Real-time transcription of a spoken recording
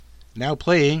Now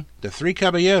playing The Three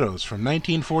Caballeros from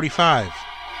 1945.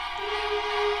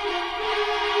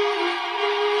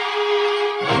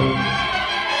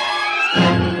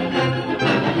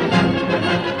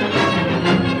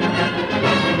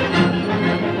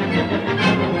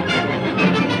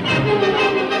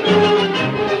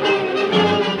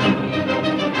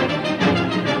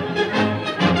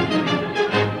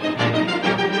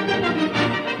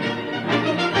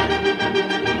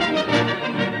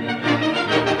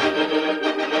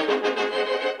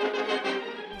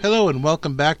 Hello and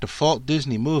welcome back to Fault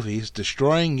Disney Movies,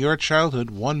 destroying your childhood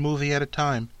one movie at a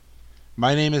time.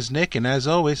 My name is Nick, and as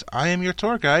always, I am your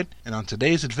tour guide, and on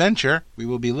today's adventure, we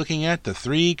will be looking at The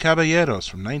Three Caballeros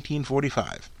from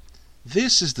 1945.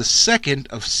 This is the second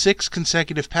of 6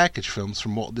 consecutive package films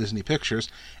from Walt Disney Pictures,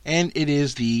 and it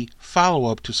is the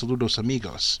follow-up to Saludos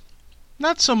Amigos.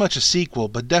 Not so much a sequel,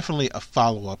 but definitely a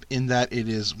follow-up in that it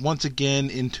is once again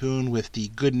in tune with the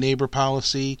good neighbor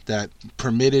policy that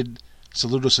permitted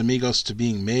Saludos Amigos to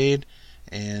being made,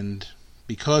 and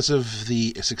because of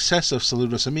the success of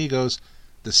Saludos Amigos,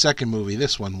 the second movie,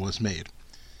 this one, was made.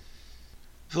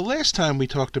 The last time we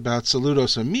talked about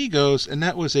Saludos Amigos, and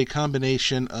that was a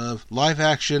combination of live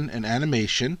action and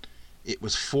animation. It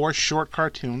was 4 short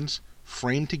cartoons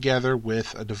framed together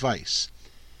with a device.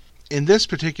 In this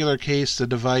particular case, the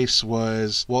device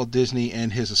was Walt Disney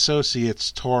and his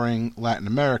associates touring Latin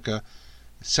America,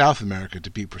 South America to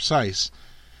be precise,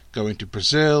 going to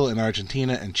Brazil and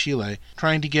Argentina and Chile,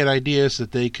 trying to get ideas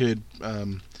that they could,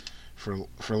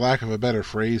 for lack of a better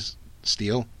phrase,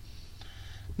 steal.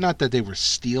 Not that they were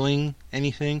stealing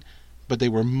anything, but they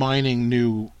were mining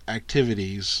new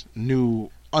activities, new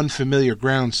unfamiliar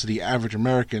grounds to the average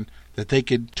American that they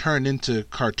could turn into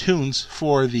cartoons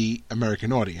for the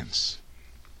American audience.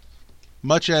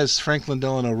 Much as Franklin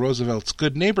Delano Roosevelt's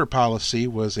good neighbor policy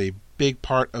was a big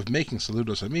part of making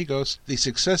Saludos Amigos, the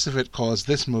success of it caused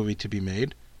this movie to be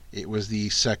made. It was the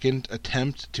second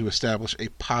attempt to establish a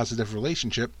positive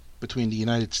relationship between the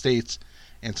United States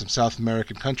and some South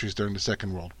American countries during the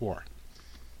Second World War.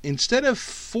 Instead of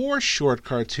 4 short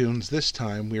cartoons this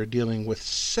time, we are dealing with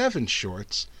 7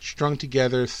 shorts strung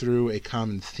together through a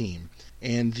common theme.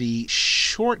 And the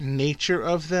short nature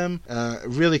of them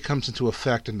really comes into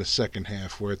effect in the second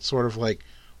half, where it's sort of like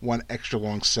one extra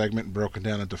long segment broken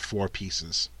down into 4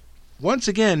 pieces. Once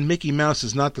again, Mickey Mouse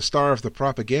is not the star of the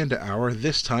propaganda hour.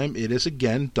 This time it is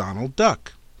again Donald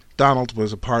Duck. Donald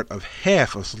was a part of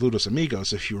half of Saludos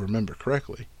Amigos, if you remember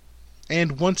correctly.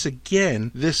 And once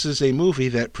again, this is a movie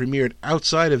that premiered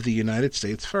outside of the United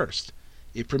States first.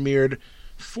 It premiered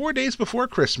 4 days before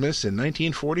Christmas in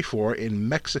 1944 in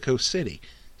Mexico City.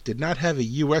 It did not have a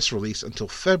U.S. release until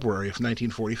February of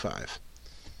 1945.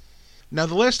 Now,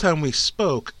 the last time we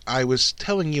spoke, I was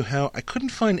telling you how I couldn't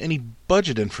find any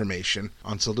budget information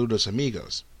on Saludos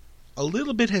Amigos. A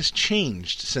little bit has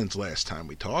changed since last time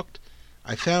we talked.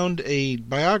 I found a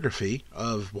biography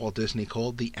of Walt Disney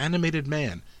called The Animated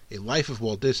Man, A Life of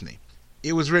Walt Disney.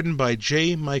 It was written by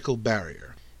J. Michael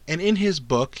Barrier. And in his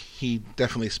book, he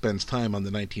definitely spends time on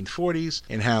the 1940s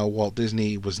and how Walt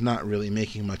Disney was not really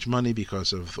making much money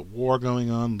because of the war going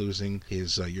on, losing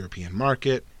his European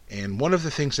market. And one of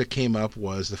the things that came up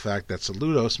was the fact that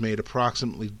Saludos made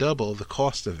approximately double the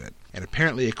cost of it. And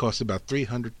apparently it cost about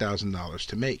 $300,000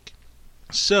 to make.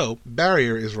 So,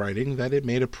 Barrier is writing that it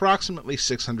made approximately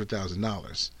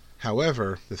 $600,000.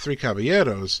 However, The Three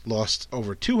Caballeros lost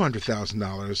over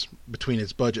 $200,000 between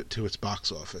its budget to its box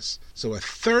office. So a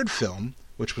third film,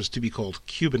 which was to be called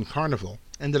Cuban Carnival,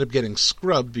 ended up getting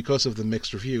scrubbed because of the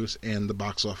mixed reviews and the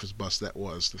box office bust that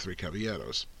was The Three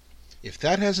Caballeros. If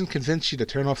that hasn't convinced you to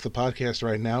turn off the podcast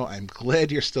right now, I'm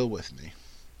glad you're still with me.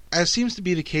 As seems to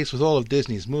be the case with all of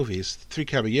Disney's movies, The Three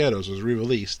Caballeros was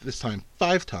re-released, this time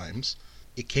 5 times.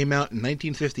 It came out in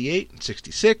 1958,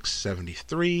 66,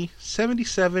 73,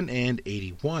 77, and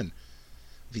 81.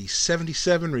 The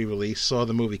 77 re-release saw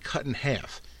the movie cut in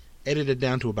half, edited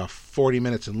down to about 40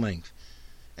 minutes in length,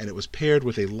 and it was paired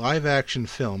with a live-action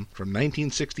film from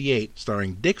 1968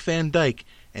 starring Dick Van Dyke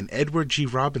and Edward G.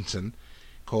 Robinson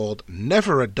called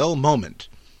Never a Dull Moment,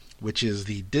 which is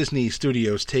the Disney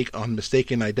Studios' take on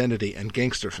mistaken identity and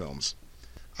gangster films.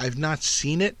 I've not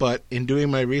seen it, but in doing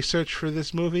my research for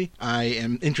this movie, I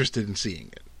am interested in seeing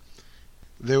it.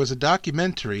 There was a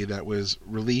documentary that was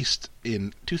released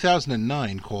in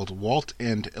 2009 called Walt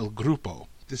and El Grupo.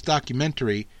 This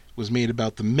documentary was made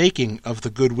about the making of the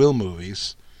Goodwill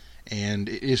movies, and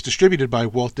it is distributed by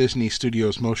Walt Disney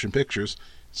Studios Motion Pictures,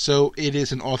 so it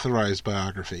is an authorized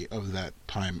biography of that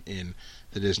time in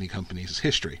the Disney Company's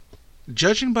history.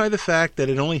 Judging by the fact that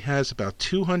it only has about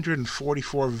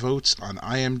 244 votes on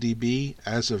IMDb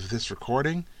as of this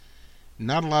recording,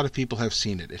 Not a lot of people have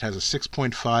seen it. It has a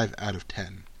 6.5 out of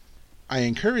 10. I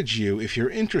encourage you, if you're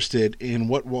interested in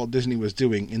what Walt Disney was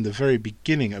doing in the very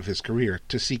beginning of his career,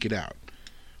 to seek it out.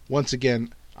 Once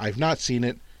again, I've not seen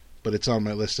it, but it's on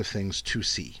my list of things to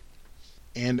see.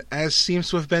 And as seems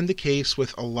to have been the case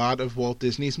with a lot of Walt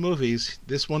Disney's movies,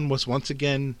 this one was once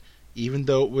again, even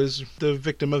though it was the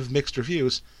victim of mixed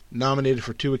reviews, nominated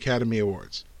for 2 Academy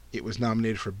Awards. It was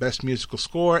nominated for Best Musical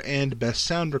Score and Best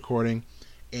Sound Recording,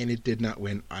 and it did not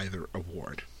win either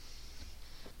award.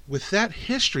 With that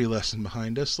history lesson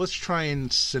behind us, let's try and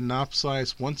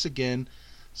synopsize once again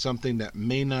something that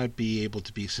may not be able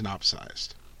to be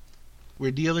synopsized.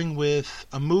 We're dealing with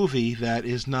a movie that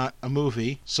is not a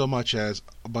movie so much as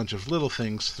a bunch of little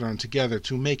things thrown together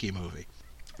to make a movie.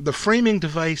 The framing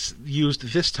device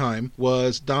used this time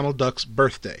was Donald Duck's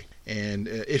birthday, and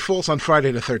it falls on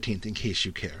Friday the 13th in case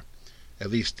you care,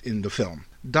 at least in the film.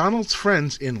 Donald's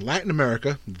friends in Latin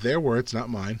America, their words not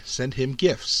mine, send him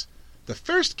gifts. The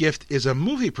first gift is a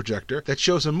movie projector that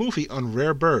shows a movie on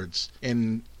rare birds,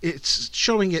 and it's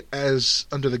showing it as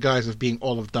under the guise of being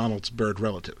all of Donald's bird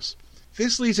relatives.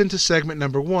 This leads into segment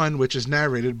number 1, which is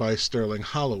narrated by Sterling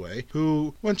Holloway,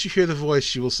 who, once you hear the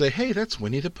voice, you will say, hey, that's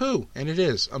Winnie the Pooh, and it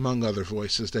is, among other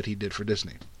voices that he did for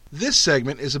Disney. This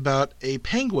segment is about a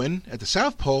penguin at the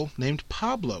South Pole named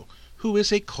Pablo, who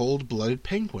is a cold-blooded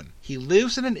penguin. He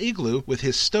lives in an igloo with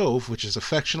his stove, which is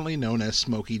affectionately known as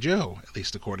Smokey Joe, at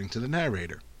least according to the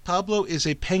narrator. Pablo is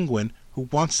a penguin who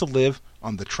wants to live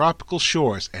on the tropical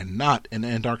shores and not in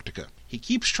Antarctica. He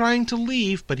keeps trying to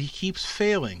leave, but he keeps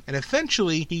failing, and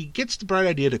eventually he gets the bright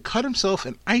idea to cut himself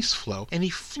an ice floe, and he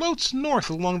floats north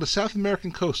along the South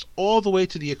American coast all the way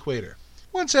to the equator.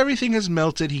 Once everything has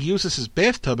melted, he uses his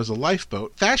bathtub as a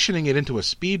lifeboat, fashioning it into a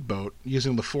speedboat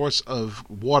using the force of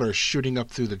water shooting up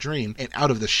through the drain and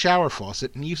out of the shower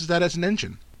faucet, and uses that as an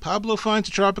engine. Pablo finds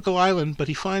a tropical island, but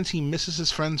he finds he misses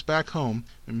his friends back home,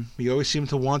 and we always seem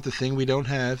to want the thing we don't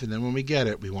have, and then when we get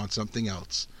it, we want something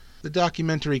else. The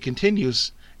documentary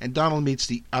continues, and Donald meets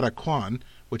the Aracuan,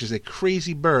 which is a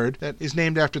crazy bird that is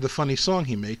named after the funny song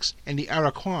he makes, and the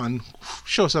Aracuan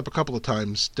shows up a couple of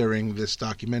times during this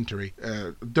documentary,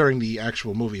 during the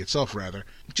actual movie itself rather,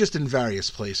 just in various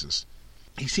places.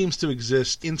 He seems to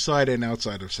exist inside and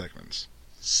outside of segments.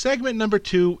 Segment number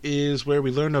 2 is where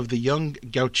we learn of the young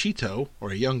gauchito,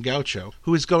 or a young gaucho,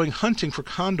 who is going hunting for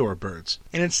condor birds.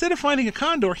 And instead of finding a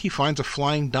condor, he finds a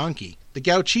flying donkey. The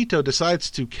gauchito decides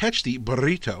to catch the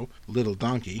burrito, little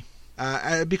donkey,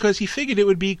 because he figured it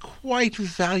would be quite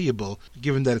valuable,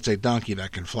 given that it's a donkey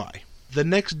that can fly. The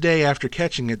next day after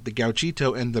catching it, the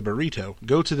gauchito and the burrito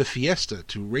go to the fiesta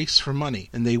to race for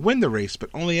money, and they win the race, but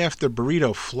only after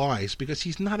burrito flies, because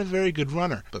he's not a very good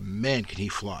runner, but man can he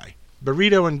fly.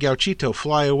 Burrito and Gauchito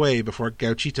fly away before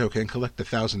Gauchito can collect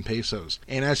 1,000 pesos.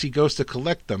 And as he goes to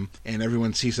collect them, and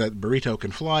everyone sees that Burrito can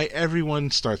fly,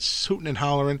 everyone starts hooting and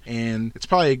hollering, and it's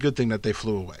probably a good thing that they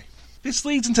flew away. This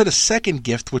leads into the second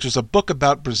gift, which is a book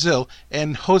about Brazil,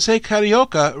 and Jose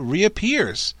Carioca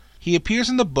reappears. He appears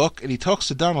in the book, and he talks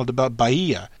to Donald about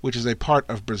Bahia, which is a part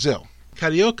of Brazil.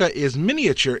 Carioca is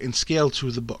miniature in scale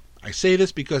to the book. I say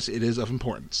this because it is of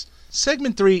importance.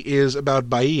 Segment 3 is about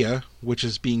Bahia, which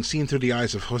is being seen through the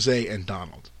eyes of Jose and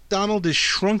Donald. Donald is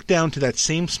shrunk down to that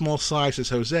same small size as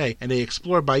Jose, and they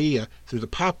explore Bahia through the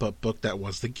pop-up book that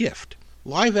was the gift.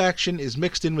 Live action is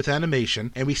mixed in with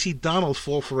animation, and we see Donald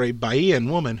fall for a Bahian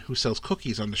woman who sells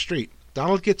cookies on the street.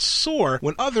 Donald gets sore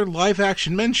when other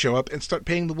live-action men show up and start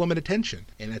paying the woman attention.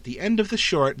 And at the end of the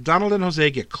short, Donald and Jose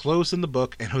get closed in the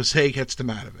book, and Jose gets them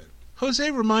out of it.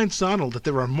 Jose reminds Donald that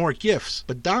there are more gifts,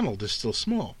 but Donald is still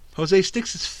small. Jose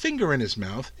sticks his finger in his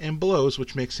mouth and blows,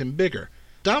 which makes him bigger.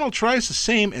 Donald tries the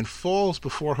same and falls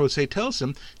before Jose tells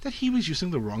him that he was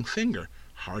using the wrong finger.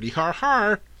 Hardy har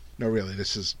har! No, really,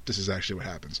 this is actually what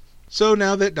happens. So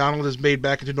now that Donald is made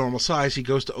back into normal size, he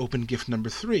goes to open gift number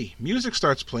 3. Music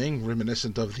starts playing,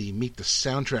 reminiscent of the Meet the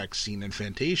Soundtrack scene in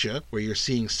Fantasia, where you're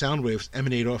seeing sound waves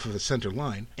emanate off of the center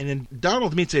line. And then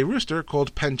Donald meets a rooster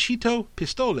called Panchito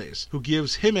Pistoles, who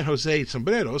gives him and Jose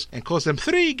sombreros and calls them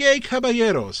 3 gay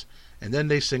caballeros. And then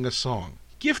they sing a song.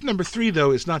 Gift number 3,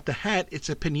 though, is not the hat, it's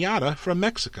a piñata from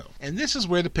Mexico. And this is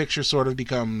where the picture sort of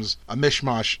becomes a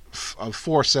mishmash of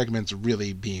 4 segments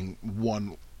really being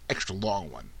one extra long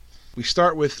one. We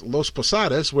start with Los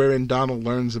Posadas, wherein Donald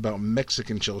learns about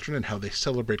Mexican children and how they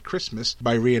celebrate Christmas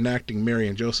by reenacting Mary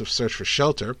and Joseph's search for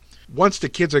shelter. Once the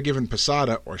kids are given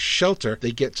posada, or shelter,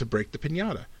 they get to break the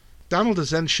piñata. Donald is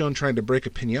then shown trying to break a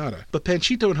piñata, but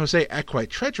Panchito and Jose act quite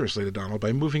treacherously to Donald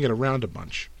by moving it around a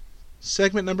bunch.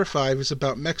 Segment number 5 is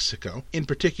about Mexico, in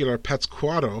particular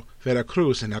Pátzcuaro,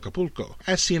 Veracruz, and Acapulco,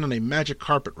 as seen on a magic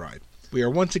carpet ride. We are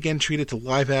once again treated to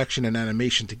live action and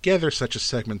animation together, such as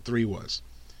segment 3 was.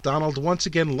 Donald once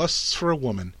again lusts for a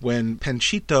woman. When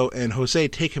Panchito and Jose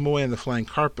take him away on the flying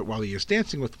carpet while he is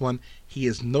dancing with one, he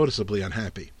is noticeably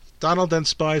unhappy. Donald then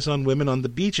spies on women on the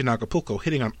beach in Acapulco,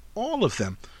 hitting on all of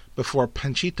them before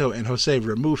Panchito and Jose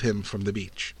remove him from the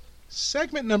beach.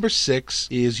 Segment number 6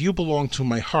 is You Belong to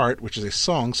My Heart, which is a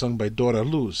song sung by Dora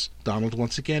Luz. Donald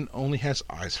once again only has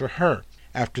eyes for her.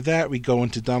 After that, we go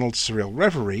into Donald's surreal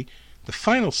reverie, the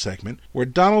final segment, where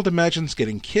Donald imagines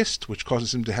getting kissed, which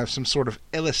causes him to have some sort of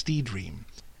LSD dream.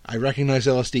 I recognize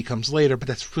LSD comes later, but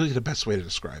that's really the best way to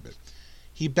describe it.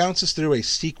 He bounces through a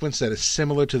sequence that is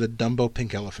similar to the Dumbo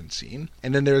pink elephant scene,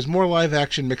 and then there is more live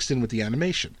action mixed in with the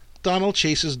animation. Donald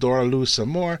chases Dora Luz some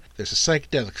more, there's a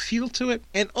psychedelic feel to it,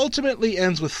 and ultimately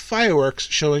ends with fireworks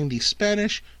showing the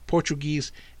Spanish,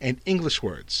 Portuguese, and English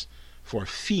words for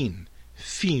fin,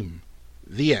 fim,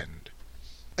 the end.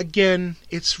 Again,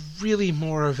 it's really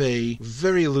more of a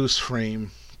very loose frame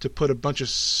to put a bunch of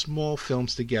small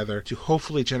films together to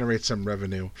hopefully generate some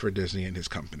revenue for Disney and his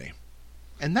company.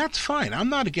 And that's fine. I'm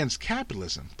not against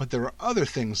capitalism, but there are other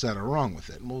things that are wrong with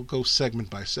it. And we'll go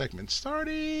segment by segment,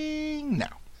 starting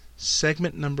now.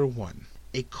 Segment number 1,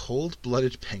 a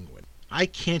cold-blooded penguin. I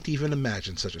can't even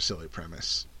imagine such a silly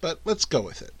premise, but let's go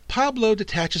with it. Pablo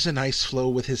detaches an ice floe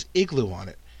with his igloo on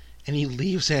it, and he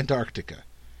leaves Antarctica.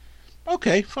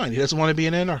 Okay, fine, he doesn't want to be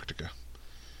in Antarctica.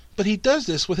 But he does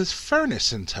this with his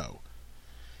furnace in tow.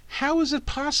 How is it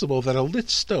possible that a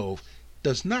lit stove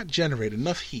does not generate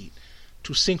enough heat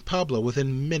to sink Pablo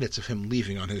within minutes of him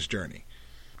leaving on his journey?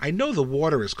 I know the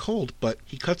water is cold, but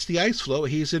he cuts the ice floe,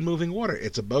 he's in moving water.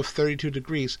 It's above 32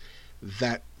 degrees.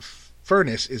 That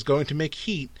furnace is going to make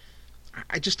heat.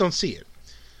 I just don't see it.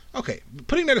 Okay,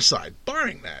 putting that aside,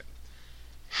 barring that,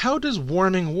 how does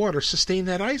warming water sustain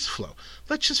that ice floe?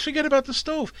 Let's just forget about the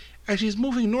stove. As he's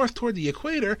moving north toward the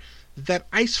equator, that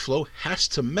ice floe has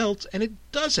to melt, and it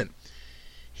doesn't.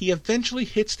 He eventually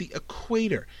hits the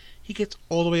equator. He gets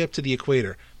all the way up to the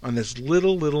equator on this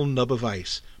little nub of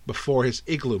ice before his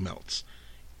igloo melts.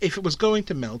 If it was going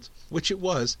to melt, which it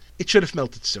was, it should have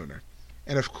melted sooner.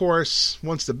 And of course,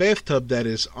 once the bathtub that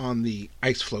is on the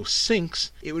ice floe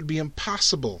sinks, it would be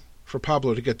impossible for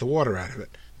Pablo to get the water out of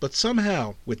it. But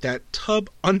somehow, with that tub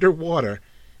underwater,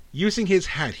 using his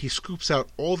hat, he scoops out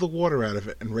all the water out of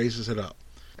it and raises it up.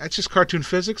 That's just cartoon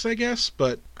physics, I guess,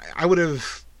 but I would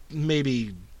have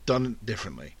maybe done it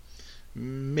differently.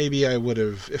 Maybe I would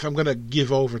have, if I'm going to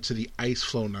give over to the ice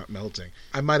floe not melting,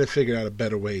 I might have figured out a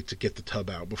better way to get the tub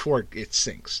out before it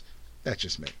sinks. That's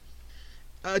just me.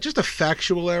 Just a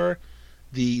factual error.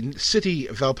 The city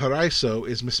Valparaiso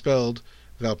is misspelled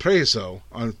Valparaiso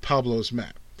on Pablo's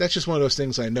map. That's just one of those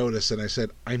things I noticed, and I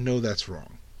said, I know that's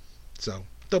wrong. So,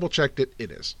 double-checked it,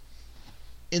 it is.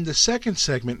 In the second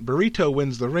segment, Burrito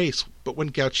wins the race, but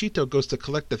when Gauchito goes to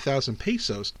collect 1,000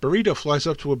 pesos, Burrito flies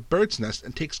up to a bird's nest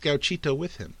and takes Gauchito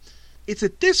with him. It's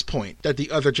at this point that the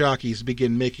other jockeys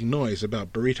begin making noise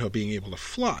about Burrito being able to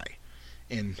fly,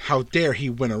 and how dare he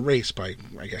win a race by,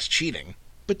 I guess, cheating.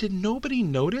 But did nobody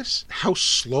notice how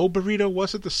slow Burrito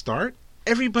was at the start?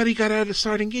 Everybody got out of the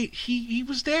starting gate. He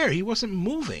was there. He wasn't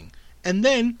moving. And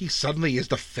then he suddenly is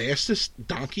the fastest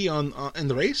donkey in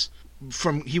the race.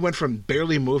 He went from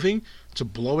barely moving to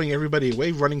blowing everybody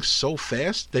away, running so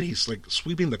fast that he's like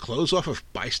sweeping the clothes off of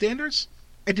bystanders.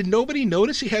 And did nobody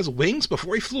notice he has wings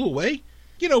before he flew away?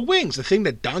 You know, wings, the thing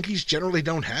that donkeys generally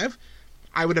don't have.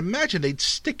 I would imagine they'd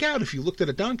stick out if you looked at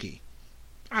a donkey.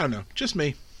 I don't know, just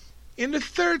me. In the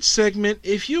third segment,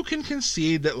 if you can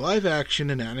concede that live action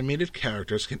and animated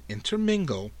characters can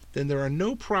intermingle, then there are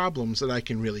no problems that I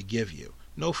can really give you.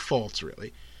 No faults,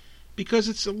 really. Because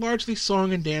it's a largely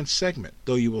song and dance segment,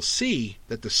 though you will see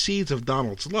that the seeds of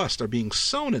Donald's lust are being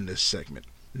sown in this segment.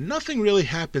 Nothing really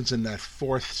happens in that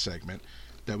fourth segment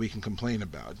that we can complain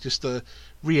about. Just a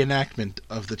reenactment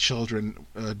of the children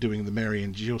doing the Mary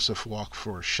and Joseph walk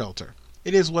for shelter.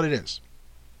 It is what it is.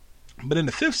 But in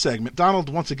the fifth segment, Donald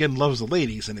once again loves the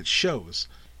ladies, and it shows.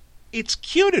 It's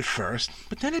cute at first,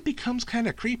 but then it becomes kind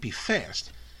of creepy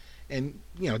fast. And,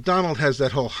 you know, Donald has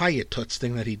that whole hiya toots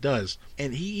thing that he does,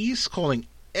 and he's calling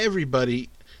everybody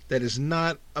that is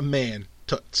not a man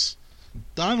toots.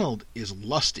 Donald is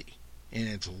lusty, and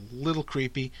it's a little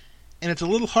creepy, and it's a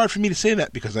little hard for me to say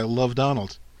that because I love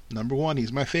Donald. Number 1,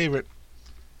 he's my favorite.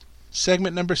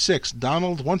 Segment number 6,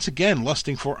 Donald once again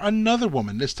lusting for another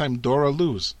woman, this time Dora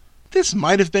Luz. This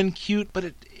might have been cute,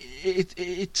 but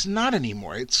it's not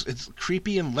anymore. It's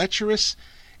creepy and lecherous,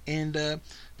 and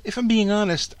if I'm being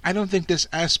honest, I don't think this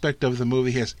aspect of the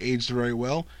movie has aged very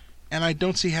well, and I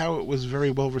don't see how it was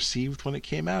very well received when it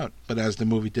came out. But as the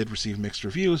movie did receive mixed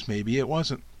reviews, maybe it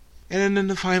wasn't. And then in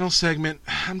the final segment,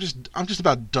 I'm just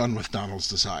about done with Donald's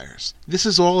desires. This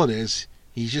is all it is.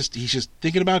 He's just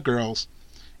thinking about girls,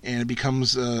 and it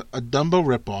becomes a Dumbo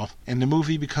ripoff, and the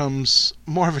movie becomes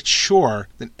more of a chore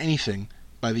than anything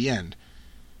by the end,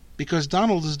 because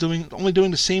Donald is only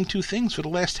doing the same two things for the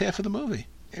last half of the movie.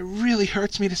 It really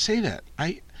hurts me to say that.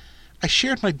 I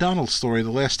shared my Donald story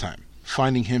the last time.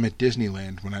 Finding him at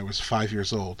Disneyland when I was 5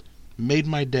 years old made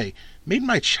my day, made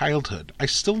my childhood. I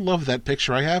still love that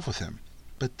picture I have with him.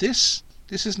 But this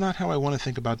is not how I want to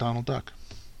think about Donald Duck.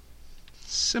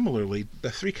 Similarly, The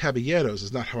Three Caballeros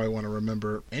is not how I want to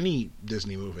remember any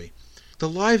Disney movie. The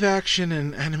live action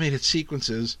and animated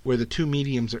sequences where the two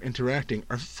mediums are interacting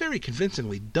are very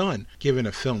convincingly done, given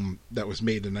a film that was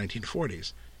made in the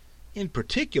 1940s. In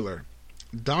particular,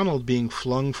 Donald being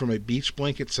flung from a beach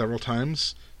blanket several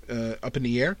times up in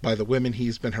the air by the women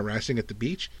he's been harassing at the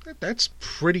beach. That's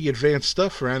pretty advanced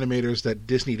stuff for animators that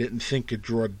Disney didn't think could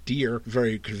draw deer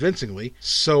very convincingly,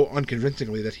 so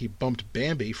unconvincingly that he bumped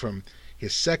Bambi from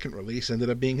his second release, ended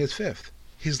up being his fifth.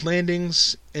 His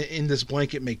landings in this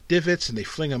blanket make divots, and they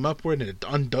fling him upward, and it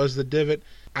undoes the divot.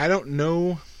 I don't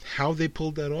know how they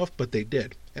pulled that off, but they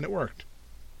did, and it worked.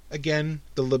 Again,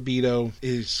 the libido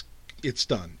it's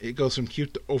done. It goes from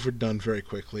cute to overdone very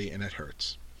quickly, and it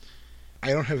hurts.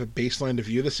 I don't have a baseline to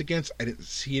view this against. I didn't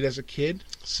see it as a kid,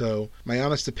 so my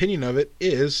honest opinion of it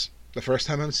is the first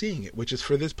time I'm seeing it, which is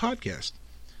for this podcast.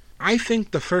 I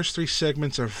think the first three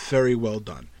segments are very well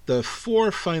done. The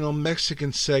four final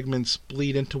Mexican segments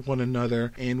bleed into one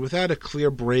another, and without a clear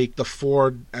break, the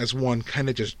four as one kind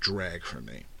of just drag for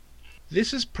me.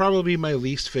 This is probably my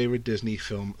least favorite Disney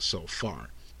film so far.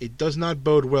 It does not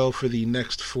bode well for the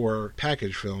next four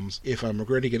package films if I'm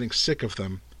already getting sick of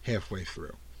them halfway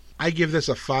through. I give this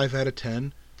a 5 out of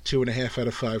 10, 2.5 out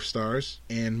of 5 stars,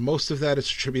 and most of that is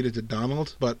attributed to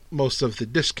Donald, but most of the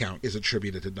discount is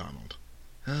attributed to Donald.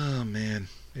 Oh man,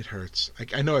 it hurts.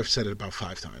 I know I've said it about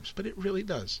 5 times, but it really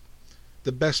does.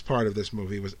 The best part of this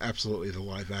movie was absolutely the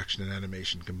live action and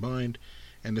animation combined,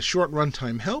 and the short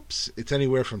runtime helps. It's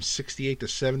anywhere from 68 to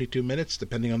 72 minutes,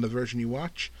 depending on the version you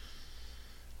watch.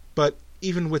 But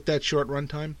even with that short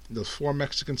runtime, those four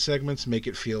Mexican segments make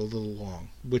it feel a little long,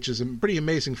 which is a pretty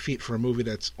amazing feat for a movie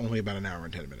that's only about an hour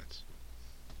and 10 minutes.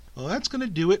 Well, that's going to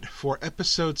do it for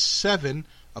episode 7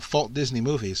 of Fault Disney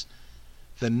Movies.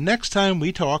 The next time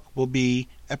we talk will be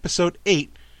episode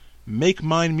 8, Make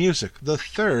Mine Music, the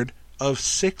third of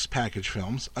 6 package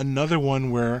films, another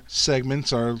one where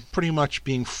segments are pretty much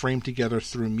being framed together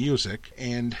through music,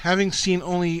 and having seen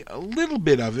only a little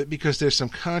bit of it because there's some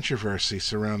controversy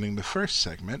surrounding the first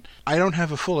segment, I don't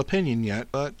have a full opinion yet,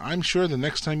 but I'm sure the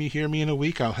next time you hear me in a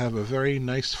week I'll have a very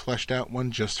nice fleshed out one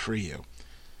just for you.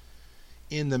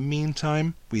 In the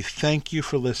meantime, we thank you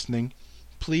for listening.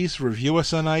 Please review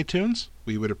us on iTunes.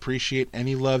 We would appreciate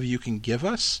any love you can give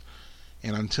us.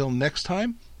 And until next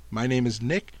time, my name is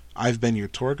Nick. I've been your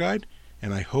tour guide,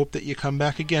 and I hope that you come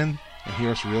back again and hear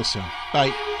us real soon.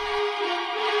 Bye.